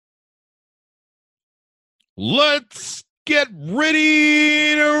Let's get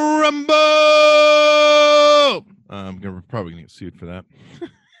ready to rumble. Probably gonna get sued for that.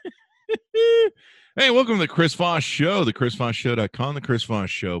 Hey, welcome to the Chris Voss Show, the ChrisVossShow.com, the Chris Voss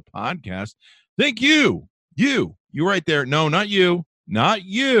Show podcast. Thank you. You right there. No, not you. Not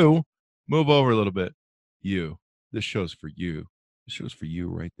you. Move over a little bit. You. This show's for you. This show's for you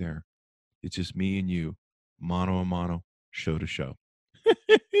right there. It's just me and you, mano a mano, show to show.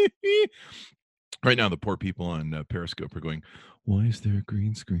 Right now, the poor people on Periscope are going, why is there a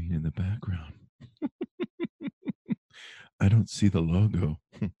green screen in the background? I don't see the logo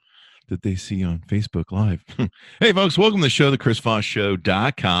that they see on Facebook Live. Hey, folks, welcome to the show, the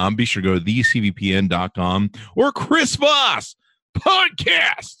ChrisVossShow.com. Be sure to go to thecvpn.com or Chris Voss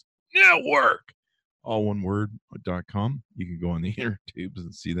Podcast Network. All one word, .com. You can go on the inner tubes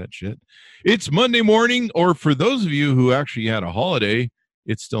and see that shit. It's Monday morning, or for those of you who actually had a holiday,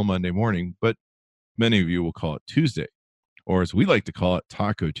 it's still Monday morning, but many of you will call it Tuesday, or as we like to call it,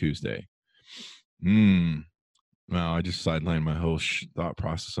 Taco Tuesday. Well, I just sidelined my whole thought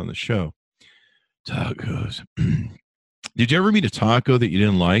process on the show. Tacos. Did you ever meet a taco that you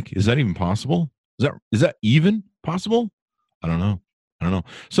didn't like? Is that even possible? Is that even possible? I don't know.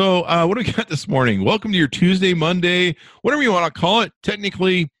 So what do we got this morning? Welcome to your Tuesday, Monday, whatever you want to call it.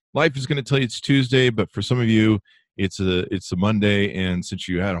 Technically, life is going to tell you it's Tuesday, but for some of you, it's a Monday, and since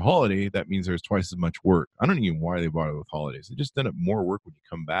you had a holiday, that means there's twice as much work. I don't even know why they bother with holidays. They just done it more work when you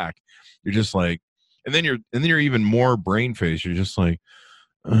come back. You're just like, and then you're even more brain phased. You're just like,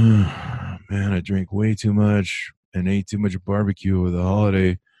 man, I drank way too much and ate too much barbecue with the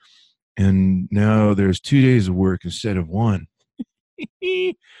holiday, and now there's 2 days of work instead of one.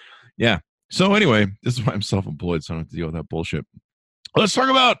 Yeah. So anyway, this is why I'm self-employed, so I don't have to deal with that bullshit. Let's talk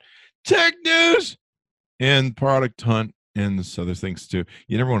about tech news and product hunt and this other things too.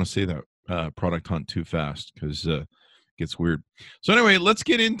 You never want to say that product hunt too fast because it gets weird. So anyway, let's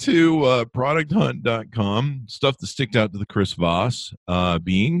get into producthunt.com, stuff that sticked out to the Chris Voss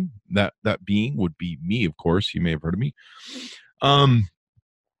being. That being would be me, of course. You may have heard of me.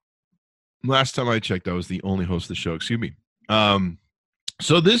 Last time I checked, I was the only host of the show. Excuse me.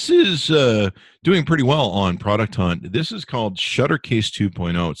 So this is doing pretty well on Product Hunt. This is called Shuttercase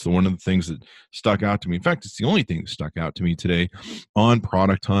 2.0. It's one of the things that stuck out to me. In fact, it's the only thing that stuck out to me today on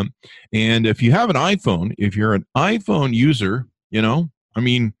Product Hunt. And if you have an iPhone, if you're an iPhone user, I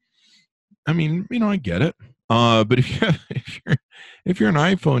get it. But if you're an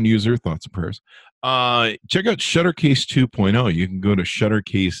iPhone user, thoughts and prayers. Check out Shuttercase 2.0. You can go to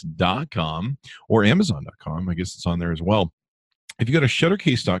shuttercase.com or amazon.com. I guess it's on there as well. If you go to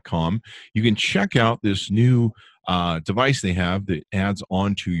shuttercase.com, you can check out this new device they have that adds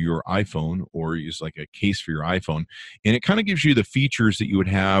onto your iPhone or is like a case for your iPhone. And it kind of gives you the features that you would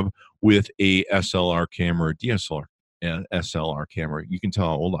have with a SLR camera, DSLR. SLR camera. You can tell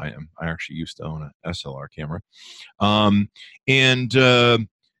how old I am. I actually used to own a SLR camera.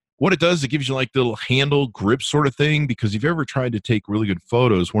 What it does, it gives you like the little handle grip sort of thing, because if you ever tried to take really good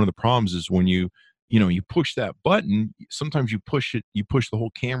photos, one of the problems is when you push that button, sometimes you push the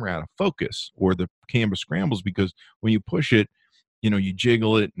whole camera out of focus, or the camera scrambles because when you push it, you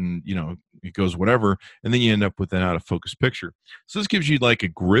jiggle it and, it goes whatever, and then you end up with an out of focus picture. So this gives you like a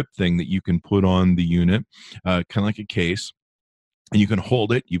grip thing that you can put on the unit, kind of like a case, and you can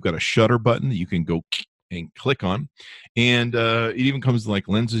hold it. You've got a shutter button that you can go and click on, and it even comes with like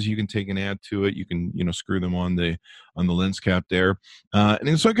lenses you can take and add to it. You can screw them on the lens cap there,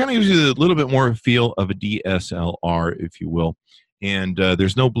 and so it kind of gives you a little bit more feel of a DSLR, if you will. And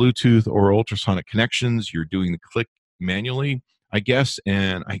there's no Bluetooth or ultrasonic connections. You're doing the click manually, I guess.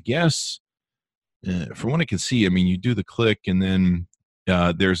 And I guess from what I can see, you do the click, and then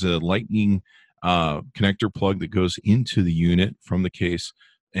there's a lightning connector plug that goes into the unit from the case.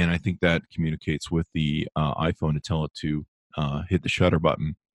 And I think that communicates with the iPhone to tell it to hit the shutter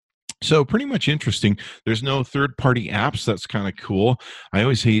button. So pretty much interesting. There's no third-party apps. That's kind of cool. I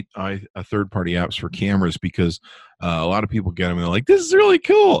always hate third-party apps for cameras because a lot of people get them and they're like, this is really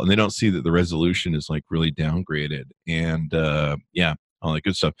cool. And they don't see that the resolution is like really downgraded. And all that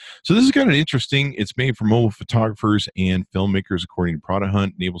good stuff. So this is kind of interesting. It's made for mobile photographers and filmmakers, according to Product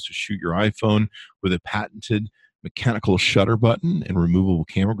Hunt. Enables to shoot your iPhone with a patented mechanical shutter button and removable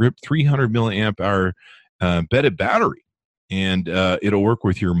camera grip, 300 milliamp hour bedded battery, and it'll work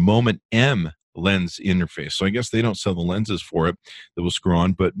with your Moment M lens interface. So I guess they don't sell the lenses for it that will screw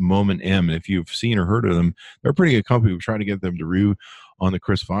on, but Moment M, and if you've seen or heard of them, they're a pretty good company. We've tried to get them to review on the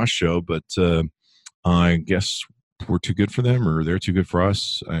Chris Voss Show, but I guess we're too good for them, or they're too good for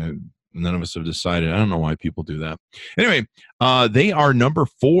us. None of us have decided. I don't know why people do that. Anyway, they are number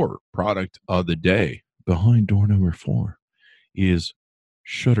 4 product of the day. behind door number 4 is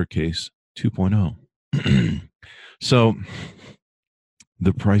Shuttercase 2.0. So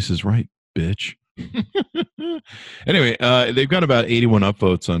the price is right, bitch. Anyway, they've got about 81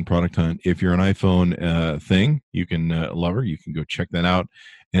 upvotes on Product Hunt. If you're an iPhone thing, you can lover, you can go check that out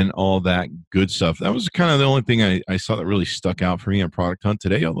and all that good stuff. That was kind of the only thing I saw that really stuck out for me on Product Hunt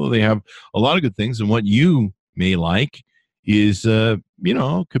today, although they have a lot of good things. And what you may like is,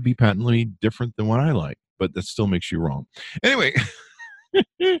 could be patently different than what I like, but that still makes you wrong. Anyway,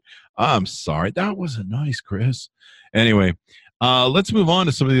 I'm sorry. That wasn't nice, Chris. Anyway, let's move on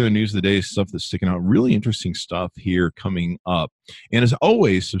to some of the other news of the day, stuff that's sticking out. Really interesting stuff here coming up. And as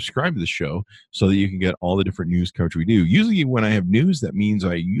always, subscribe to the show so that you can get all the different news coverage we do. Usually when I have news, that means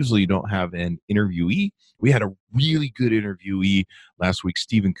I usually don't have an interviewee. We had a really good interviewee last week,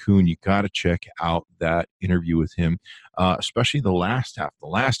 Stephen Kuhn. You got to check out that interview with him, especially the last half. The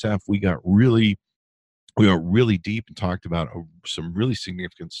last half, we got really deep and talked about some really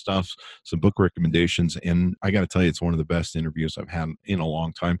significant stuff, some book recommendations. And I got to tell you, it's one of the best interviews I've had in a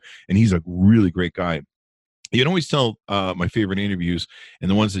long time. And he's a really great guy. You can always tell my favorite interviews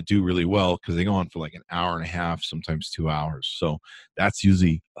and the ones that do really well because they go on for like an hour and a half, sometimes 2 hours. So that's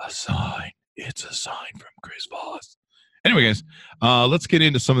usually a sign. It's a sign from Chris Voss. Anyway, guys, let's get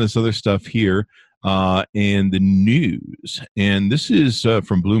into some of this other stuff here. And the news, and this is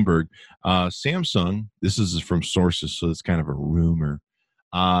from Bloomberg. Samsung, this is from sources, so it's kind of a rumor.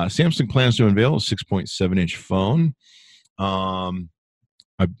 Samsung plans to unveil a 6.7-inch phone. I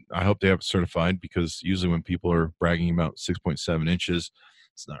hope they have it certified because usually when people are bragging about 6.7 inches,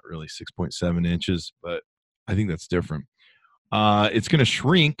 it's not really 6.7 inches, but I think that's different. It's going to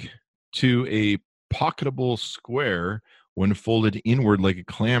shrink to a pocketable square when folded inward like a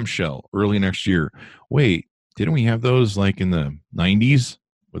clamshell early next year. Wait, didn't we have those like in the 90s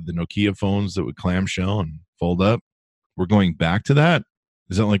with the Nokia phones that would clamshell and fold up? We're going back to that?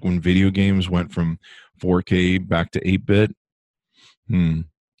 Is that like when video games went from 4K back to 8-bit? I'm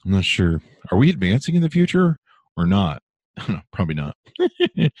not sure. Are we advancing in the future or not? Probably not.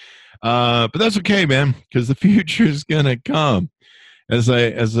 But that's okay, man, because the future is going to come. As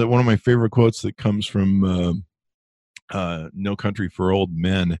one of my favorite quotes that comes from No Country for Old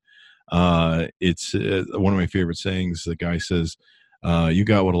Men. It's one of my favorite sayings. The guy says, you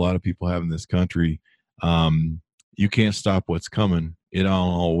got what a lot of people have in this country. You can't stop what's coming. It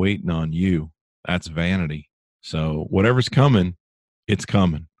all waiting on you. That's vanity. So whatever's coming, it's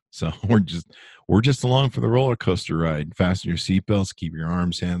coming. So we're just along for the roller coaster ride. Fasten your seatbelts, keep your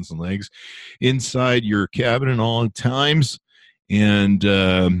arms, hands, and legs inside your cabin at all times, and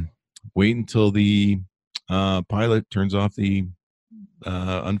wait until the pilot turns off the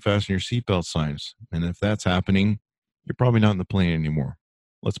unfasten your seatbelt signs. And if that's happening, you're probably not in the plane anymore.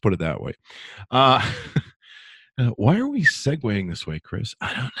 Let's put it that way. Why are we segueing this way, Chris?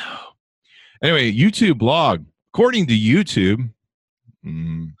 I don't know. Anyway, YouTube blog. According to YouTube,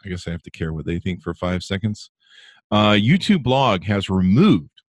 I guess I have to care what they think for 5 seconds. YouTube blog has removed,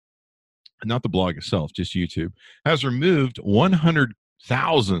 not the blog itself, just YouTube, has removed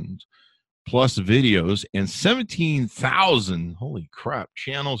 100,000 plus videos and 17,000, holy crap,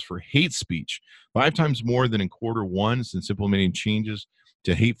 channels for hate speech, 5 times more than in Q1 since implementing changes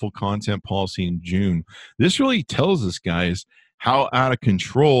to hateful content policy in June. This really tells us, guys, how out of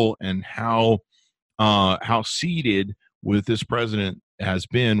control and how seeded with this president has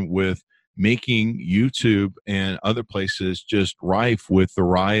been with making YouTube and other places just rife with the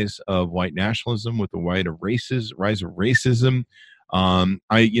rise of white nationalism, with the rise of racism.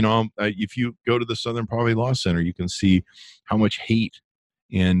 If you go to the Southern Poverty Law Center, you can see how much hate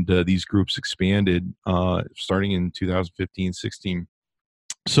and these groups expanded starting in 2015-16.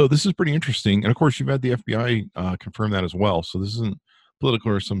 So this is pretty interesting. And of course, you've had the FBI confirm that as well. So this isn't political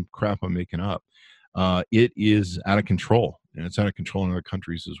or some crap I'm making up. It is out of control, and it's out of control in other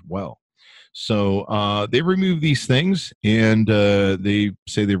countries as well. So they remove these things, and they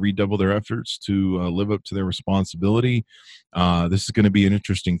say they redouble their efforts to live up to their responsibility. This is going to be an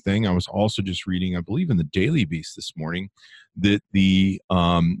interesting thing. I was also just reading, I believe in the Daily Beast this morning, that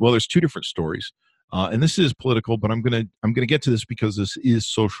there's 2 different stories. And this is political, but I'm gonna get to this because this is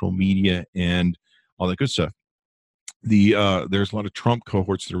social media and all that good stuff. There's a lot of Trump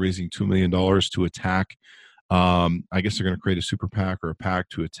cohorts that are raising $2 million to attack. I guess they're going to create a super PAC or a PAC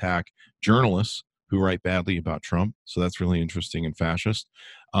to attack journalists who write badly about Trump. So that's really interesting and fascist.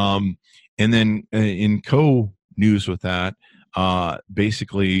 And then in co-news with that,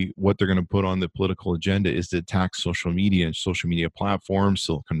 basically what they're going to put on the political agenda is to attack social media and social media platforms,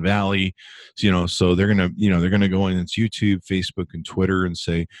 Silicon Valley. So they're going to, they're going to go in it's YouTube, Facebook, and Twitter and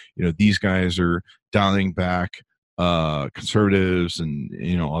say, these guys are dialing back conservatives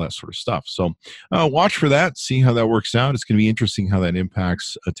and all that sort of stuff. So watch for that, see how that works out. It's going to be interesting how that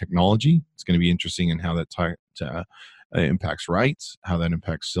impacts technology. It's going to be interesting in how that impacts rights, how that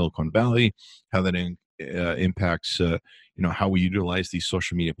impacts Silicon Valley, how that impacts how we utilize these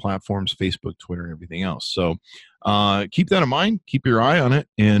social media platforms, Facebook, Twitter, and everything else. So keep that in mind, keep your eye on it,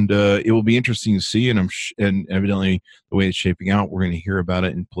 and it will be interesting to see. And and evidently the way it's shaping out, we're going to hear about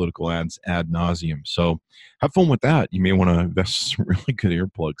it in political ads ad nauseum. So have fun with that. You may want to invest some really good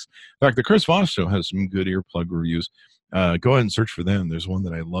earplugs. In fact, the Chris Voss Show has some good earplug reviews. Go ahead and search for them. There's one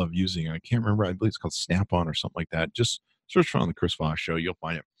that I love using. I can't remember. I believe it's called Snap-on or something like that. Just search for on the Chris Voss Show. You'll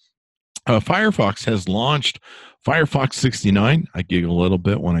find it. Firefox has launched Firefox 69. I giggled a little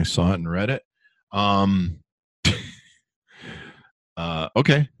bit when I saw it and read it.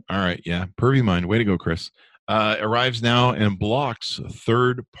 Okay. All right. Yeah. Pervy mind. Way to go, Chris. Arrives now and blocks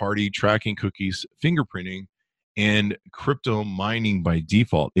third-party tracking cookies, fingerprinting, and crypto mining by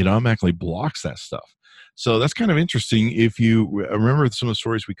default. It automatically blocks that stuff. So that's kind of interesting. If you remember some of the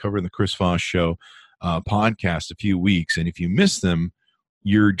stories we covered in the Chris Voss Show podcast a few weeks, and if you missed them,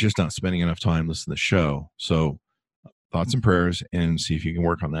 you're just not spending enough time listening to the show. So thoughts and prayers, and see if you can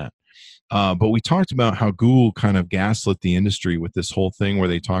work on that. But we talked about how Google kind of gaslit the industry with this whole thing where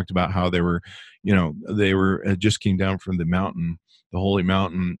they talked about how they were just came down from the mountain, the holy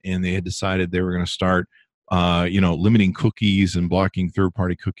mountain, and they had decided they were going to start limiting cookies and blocking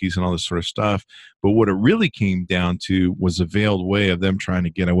third-party cookies and all this sort of stuff. But what it really came down to was a veiled way of them trying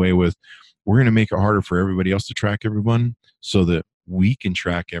to get away with, we're going to make it harder for everybody else to track everyone so that we can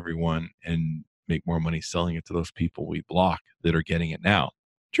track everyone and make more money selling it to those people we block that are getting it now.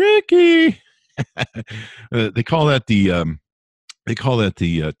 Tricky. They call that the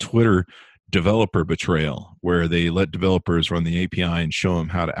Twitter developer betrayal, where they let developers run the API and show them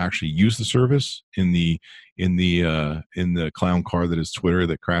how to actually use the service in the clown car that is Twitter,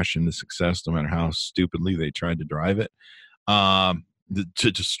 that crashed into success no matter how stupidly they tried to drive it,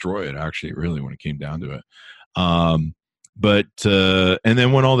 to destroy it, actually, really, when it came down to it. And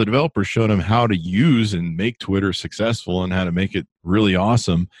then when all the developers showed them how to use and make Twitter successful and how to make it really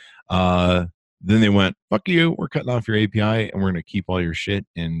awesome, then they went, fuck you, we're cutting off your API and we're going to keep all your shit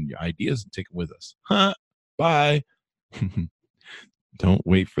and your ideas and take it with us. Huh? Bye. Don't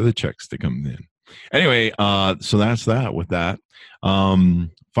wait for the checks to come in. Anyway, so that's that with that.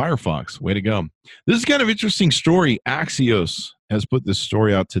 Firefox, way to go. This is kind of interesting story. Axios has put this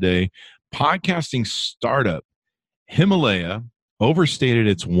story out today. Podcasting startup Himalaya overstated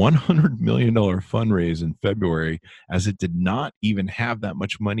its $100 million fundraise in February, as it did not even have that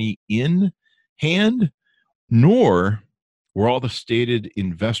much money in hand, nor were all the stated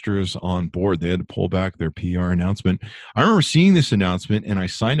investors on board. They had to pull back their PR announcement. I remember seeing this announcement, and I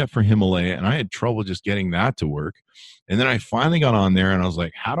signed up for Himalaya, and I had trouble just getting that to work. And then I finally got on there, and I was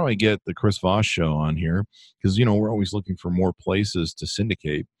like, how do I get the Chris Voss Show on here? Because, we're always looking for more places to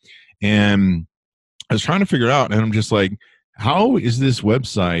syndicate. And I was trying to figure it out, and I'm just like, how is this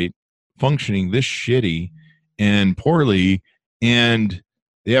website functioning this shitty and poorly, and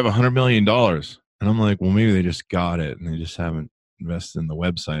they have $100 million? And I'm like, well, maybe they just got it and they just haven't invested in the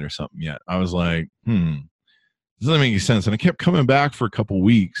website or something yet. I was like, this doesn't make any sense. And I kept coming back for a couple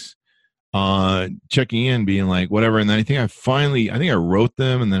weeks, checking in, being like, whatever. And then I think I wrote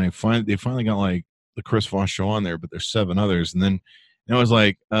them, and then they finally got like the Chris Voss Show on there, but there's 7 others. And then I was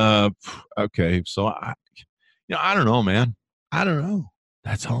like, okay. So I don't know, man. I don't know.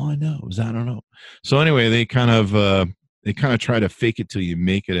 That's all I know is I don't know. So anyway, they kind of try to fake it till you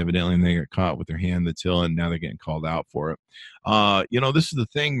make it, evidently, and they get caught with their hand in the till, and now they're getting called out for it. This is the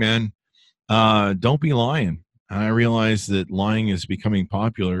thing, man. Don't be lying. And I realize that lying is becoming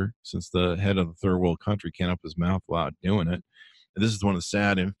popular since the head of the third world country can't open his mouth without doing it. And this is one of the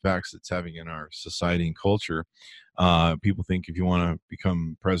sad impacts it's having in our society and culture. People think if you want to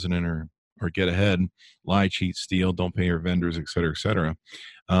become president or get ahead, lie, cheat, steal, don't pay your vendors, et cetera, et cetera.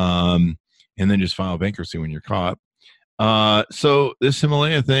 And then just file bankruptcy when you're caught. So this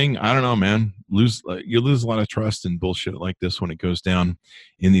Himalaya thing, I don't know, man. You lose a lot of trust in bullshit like this when it goes down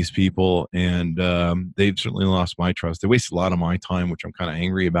in these people, and they've certainly lost my trust. They wasted a lot of my time, which I'm kind of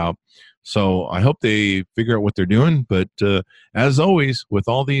angry about. So I hope they figure out what they're doing. But as always, with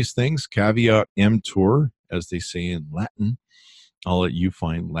all these things, caveat emptor, as they say in Latin. I'll let you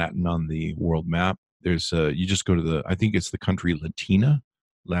find Latin on the world map. There's you just go to I think it's the country Latinia.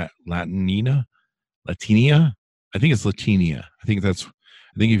 I think it's Latinia. I think if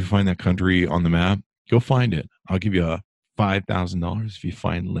you find that country on the map, go find it. I'll give you a $5,000 if you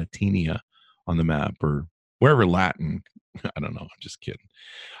find Latinia on the map or wherever Latin. I don't know. I'm just kidding.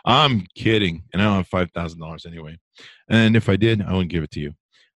 I'm kidding. And I don't have $5,000 anyway. And if I did, I wouldn't give it to you.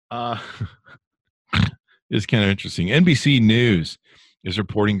 Uh, it's kind of interesting. NBC News is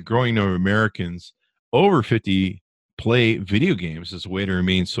reporting growing number of Americans over 50 play video games as a way to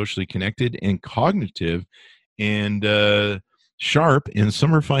remain socially connected and cognitive and sharp in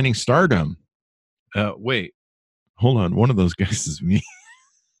summer finding stardom. Wait, hold on. One of those guys is me.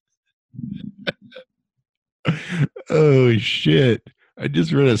 Oh, shit. I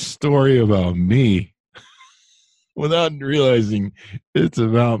just read a story about me without realizing it's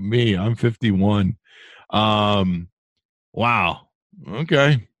about me. I'm 51. Wow.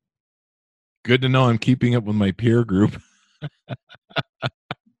 Okay. Good to know I'm keeping up with my peer group.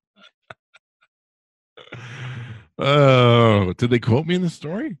 Oh, did they quote me in the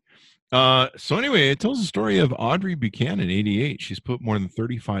story? So anyway, it tells the story of Audrey Buchanan, 88. She's put more than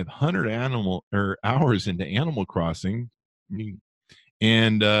 3,500 hours into Animal Crossing,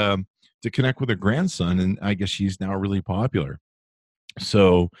 and to connect with her grandson. And I guess she's now really popular.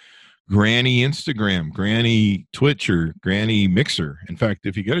 So, Granny Instagram, Granny Twitcher, Granny Mixer. In fact,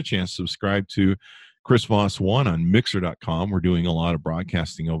 if you get a chance, subscribe to Chris Voss 1 on Mixer.com. We're doing a lot of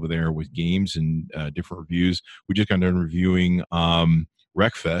broadcasting over there with games and different reviews. We just got done reviewing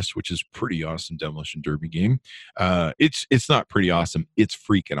Wreckfest, which is pretty awesome demolition derby game. It's not pretty awesome. It's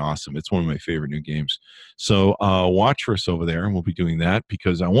freaking awesome. It's one of my favorite new games. So watch for us over there, and we'll be doing that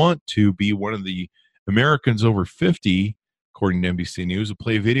because I want to be one of the Americans over 50, according to NBC News, who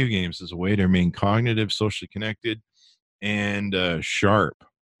play video games as a way to remain cognitive, socially connected, and sharp,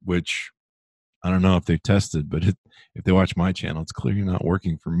 which I don't know if they tested, but if they watch my channel, it's clearly not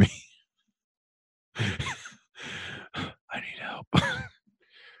working for me. I need help.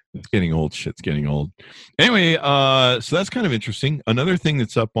 It's getting old. Shit's getting old. Anyway, so that's kind of interesting. Another thing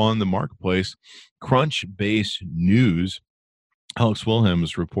that's up on the marketplace, Crunchbase News. Alex Wilhelm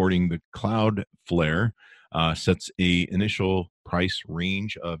is reporting the Cloudflare sets a initial price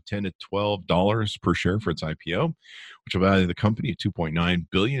range of $10 to $12 per share for its IPO, which will value the company at $2.9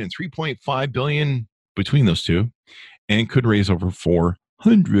 billion and $3.5 billion between those two, and could raise over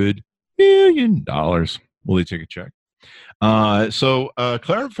 $400 million. Will they take a check? So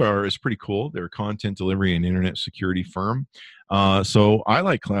Cloudflare is pretty cool. They're a content delivery and internet security firm. So I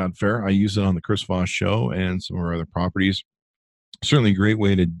like Cloudflare. I use it on the Chris Voss Show and some of our other properties. Certainly a great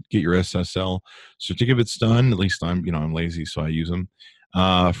way to get your SSL certificates done. At least I'm lazy, so I use them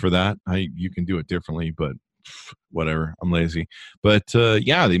for that. You can do it differently, but whatever. I'm lazy. But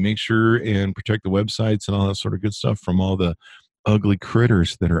yeah, they make sure and protect the websites and all that sort of good stuff from all the ugly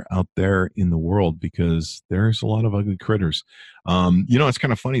critters that are out there in the world, because there's a lot of ugly critters. It's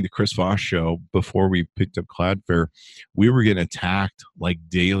kind of funny. The Chris Voss Show, before we picked up Cloudflare, we were getting attacked like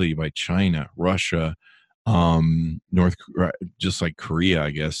daily by China, Russia, just like Korea,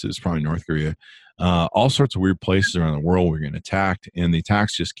 I guess it's probably North Korea. All sorts of weird places around the world we're getting attacked, and the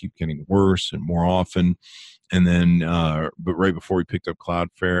attacks just keep getting worse and more often. And then, but right before we picked up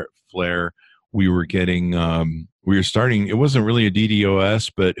Cloudflare, we were getting, we were starting, it wasn't really a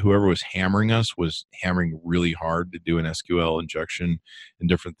DDoS, but whoever was hammering us was hammering really hard to do an SQL injection and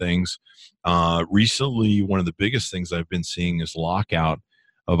different things. Recently, one of the biggest things I've been seeing is lockout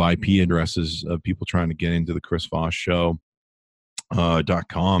of IP addresses of people trying to get into the Chris Voss Show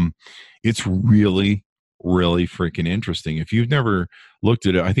 .com. It's really, really freaking interesting. If you've never looked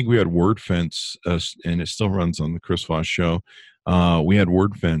at it, I think we had WordFence, and it still runs on the Chris Voss Show. We had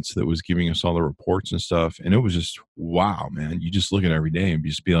WordFence that was giving us all the reports and stuff, and it was just wow, man. You just look at it every day and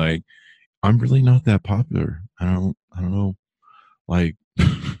just be like, I'm really not that popular. I don't know, like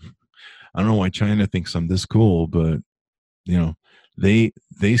I don't know why China thinks I'm this cool, but they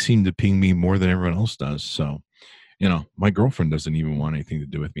seem to ping me more than everyone else does. So, my girlfriend doesn't even want anything to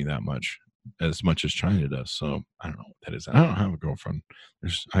do with me that much as China does. So I don't know what that is. I don't have a girlfriend.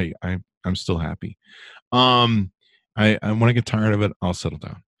 I'm still happy. When I get tired of it, I'll settle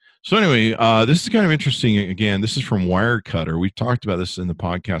down. So anyway, this is kind of interesting. Again, this is from Wirecutter. We've talked about this in the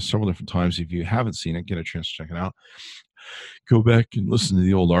podcast several different times. If you haven't seen it, get a chance to check it out. Go back and listen to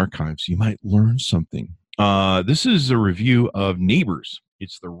the old archives. You might learn something. This is a review of Neighbors.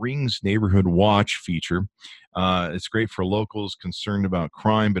 It's the Rings Neighborhood Watch feature. It's great for locals concerned about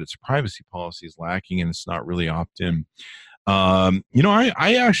crime, but its privacy policy is lacking and it's not really opt-in. I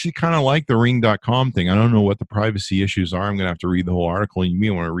actually kind of like the ring.com thing. I don't know what the privacy issues are. I'm going to have to read the whole article. You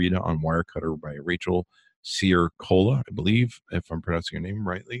may want to read it on Wirecutter by Rachel Siercola, I believe, if I'm pronouncing her name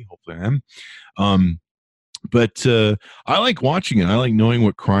rightly. Hopefully I am. But I like watching it. I like knowing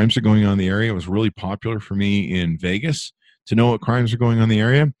what crimes are going on in the area. It was really popular for me in Vegas to know what crimes are going on in the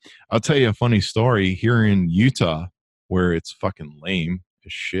area. I'll tell you a funny story here in Utah where it's fucking lame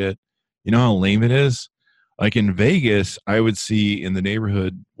as shit. You know how lame it is? Like in Vegas, I would see in the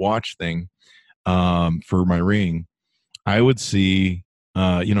neighborhood watch thing for my ring, I would see,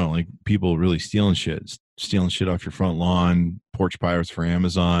 like people really stealing shit off your front lawn, porch pirates for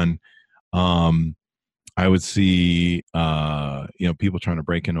Amazon. Um, I would see, people trying to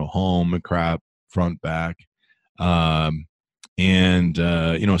break into a home and crap, front, back. As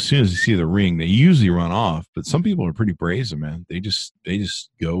soon as they see the ring, they usually run off. But some people are pretty brazen, man. They just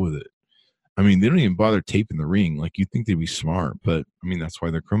go with it. I mean, they don't even bother taping the ring. Like you think they'd be smart, but I mean, that's why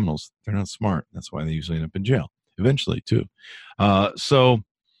they're criminals. They're not smart. That's why they usually end up in jail eventually too. So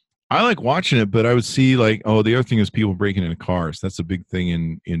I like watching it, but I would see like, oh, the other thing is people breaking into cars. That's a big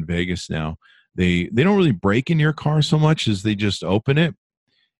thing in Vegas now. They don't really break into your car so much as they just open it.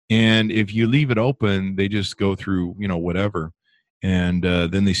 And if you leave it open, they just go through, whatever. And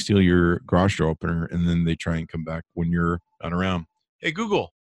then they steal your garage door opener and then they try and come back when you're not around. Hey,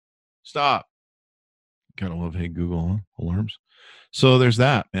 Google, stop. Kind of love Hey Google, huh? Alarms. So there's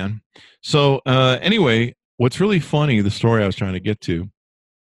that, man. So anyway, what's really funny, the story I was trying to get to,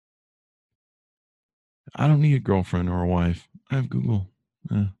 I don't need a girlfriend or a wife. I have Google.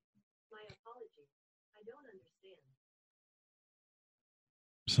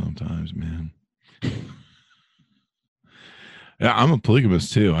 Sometimes, man. Yeah, I'm a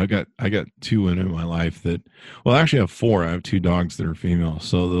polygamist too. I got two women in my life that, well, actually I have four. I have two dogs that are female.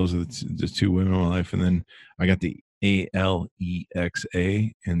 So those are the two women in my life. And then I got the Alexa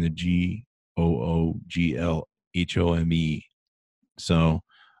and the Googlehome. So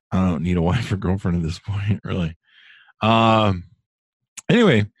I don't need a wife or girlfriend at this point, really. Um,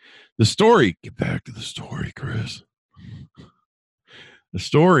 anyway, the story, get back to the story, Chris. The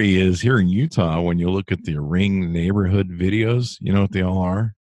story is here in Utah, when you look at the Ring neighborhood videos, you know what they all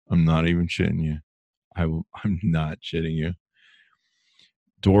are? I'm not even shitting you. I'm not shitting you.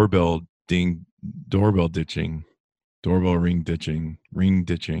 Doorbell ditching, doorbell ring ditching,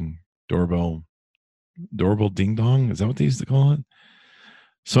 doorbell ding dong. Is that what they used to call it?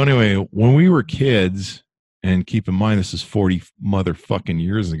 So anyway, when we were kids, and keep in mind this is 40 motherfucking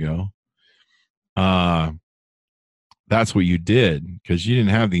years ago, that's what you did, because you didn't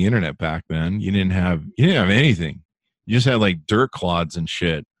have the internet back then. You didn't have anything. You just had like dirt clods and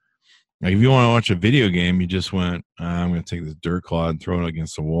shit. Like if you want to watch a video game, you just went, I'm going to take this dirt clod and throw it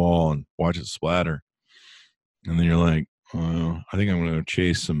against the wall and watch it splatter. And then you're like, I think I'm going to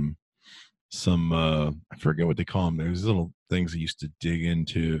chase some I forget what they call them. There's little things that used to dig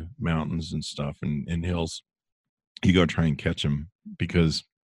into mountains and stuff and hills. You go try and catch them because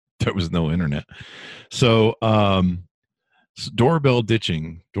there was no internet. So, doorbell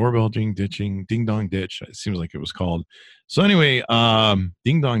ditching, ding dong ditch. It seems like it was called. So anyway,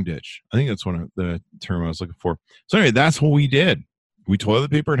 ding dong ditch. I think that's one of the term I was looking for. So anyway, that's what we did. We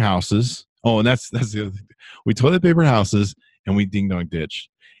toilet papered houses. Oh, and that's the other thing. We toilet papered houses and we ding dong ditched,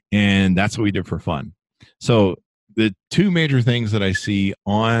 and that's what we did for fun. So the two major things that I see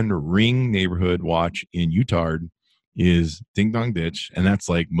on Ring Neighborhood Watch in Utah is ding dong ditch, and that's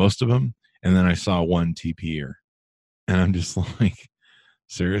like most of them. And then I saw one TP'er. And I'm just like,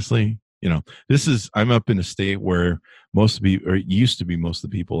 seriously? I'm up in a state where most of the people, or it used to be most of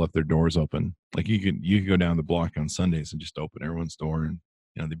the people, left their doors open. Like you could go down the block on Sundays and just open everyone's door, and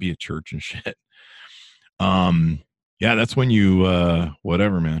they'd be at church and shit. Yeah, that's when you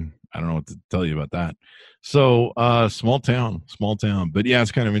whatever, man. I don't know what to tell you about that. So small town. But yeah,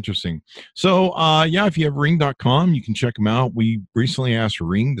 it's kind of interesting. So yeah, if you have ring.com, you can check them out. We recently asked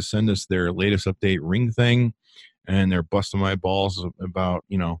Ring to send us their latest update Ring thing. And they're busting my balls about,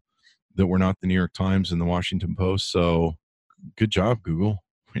 that we're not the New York Times and the Washington Post. So good job, Google.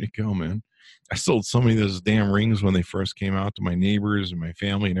 Way to go, man. I sold so many of those damn rings when they first came out to my neighbors and my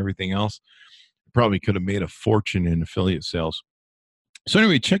family and everything else. Probably could have made a fortune in affiliate sales. So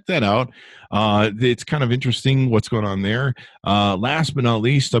anyway, check that out. It's kind of interesting what's going on there. Last but not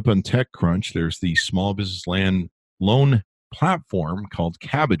least, up on TechCrunch, there's the small business loan platform called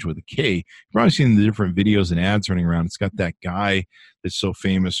Kabbage with a K. You've probably seen the different videos and ads running around. It's got that guy that's so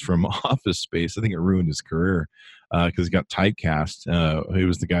famous from Office Space. I think it ruined his career because he got typecast. He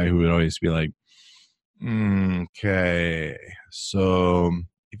was the guy who would always be like, okay, so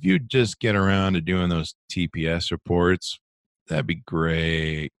if you just get around to doing those TPS reports, that'd be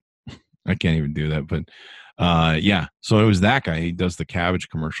great. I can't even do that, but Yeah, so it was that guy. He does the cabbage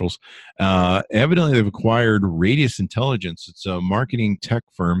commercials. Evidently, they've acquired Radius Intelligence. It's a marketing tech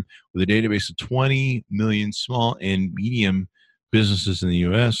firm with a database of 20 million small and medium businesses in the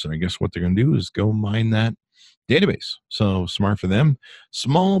U.S. And I guess what they're going to do is go mine that database. So smart for them.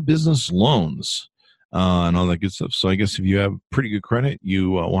 Small business loans and all that good stuff. So I guess if you have pretty good credit,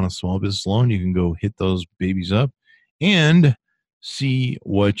 you want a small business loan, you can go hit those babies up and see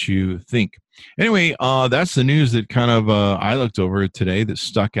what you think. Anyway, that's the news that kind of I looked over today that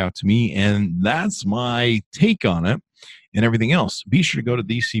stuck out to me, and that's my take on it and everything else. Be sure to go to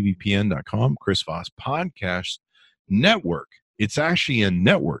thecbpn.com, Chris Voss Podcast Network. It's actually a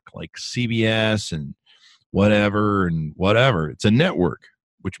network like CBS and whatever. It's a network,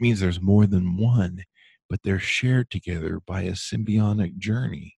 which means there's more than one, but they're shared together by a symbiotic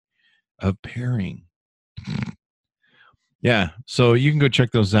journey of pairing. Yeah, so you can go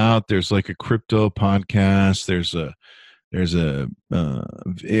check those out. There's like a crypto podcast. There's a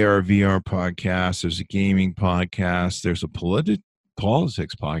AR VR podcast. There's a gaming podcast. There's a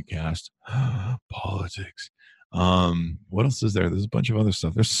politics podcast. Politics. What else is there? There's a bunch of other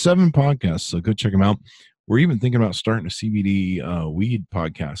stuff. There's 7 podcasts, so go check them out. We're even thinking about starting a CBD weed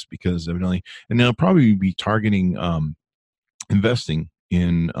podcast because evidently, and they'll probably be targeting investing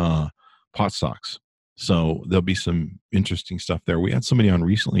in pot stocks. So there'll be some interesting stuff there. We had somebody on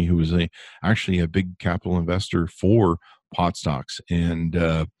recently who was actually a big capital investor for pot stocks, and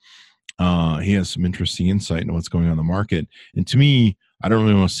he has some interesting insight into what's going on in the market. And to me, I don't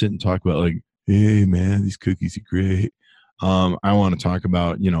really want to sit and talk about like, hey man, these cookies are great. I want to talk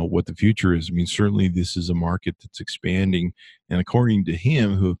about what the future is. I mean, certainly this is a market that's expanding, and according to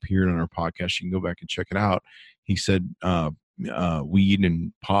him, who appeared on our podcast, you can go back and check it out. He said weed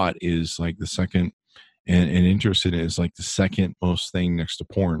and pot is like the second. And interested in is like the second most thing next to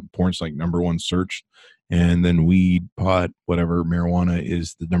porn. Porn's like number 1 search, and then weed, pot, whatever, marijuana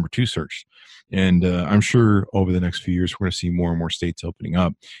is the number 2 search. And I'm sure over the next few years, we're going to see more and more states opening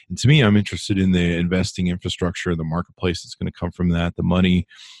up. And to me, I'm interested in the investing infrastructure, the marketplace that's going to come from that, the money.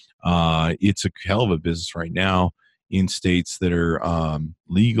 It's a hell of a business right now in states that are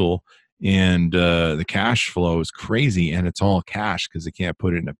legal. And the cash flow is crazy, and it's all cash because they can't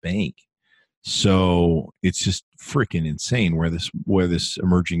put it in a bank. So it's just freaking insane where this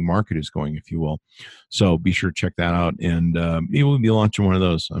emerging market is going, if you will. So be sure to check that out, and maybe we'll be launching one of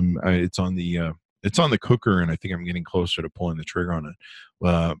those. It's on the cooker, and I think I'm getting closer to pulling the trigger on it.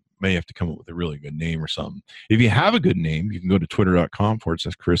 May have to come up with a really good name or something. If you have a good name, you can go to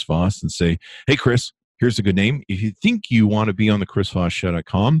twitter.com/Chris Voss and say, "Hey Chris, here's a good name." If you think you want to be on the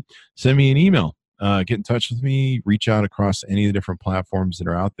ChrisVossShow.com, send me an email. Get in touch with me, reach out across any of the different platforms that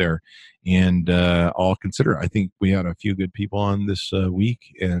are out there, and I'll consider. I think we had a few good people on this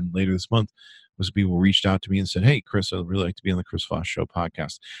week, and later this month was people reached out to me and said, "Hey, Chris, I'd really like to be on the Chris Voss Show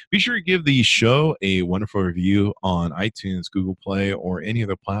podcast." Be sure to give the show a wonderful review on iTunes, Google Play, or any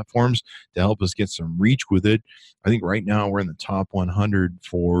other platforms to help us get some reach with it. I think right now we're in the top 100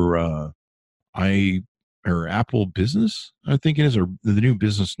 for or Apple Business, I think it is, or the new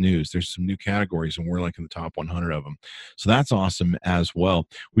business news. There's some new categories, and we're like in the top 100 of them. So that's awesome as well.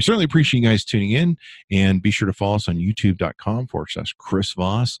 We certainly appreciate you guys tuning in, and be sure to follow us on youtube.com/Chris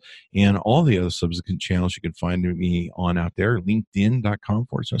Voss and all the other subsequent channels you can find me on out there,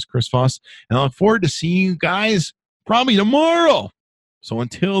 linkedin.com/Chris Voss. And I look forward to seeing you guys probably tomorrow. So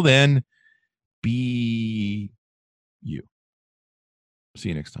until then, be you. See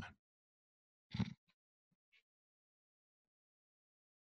you next time.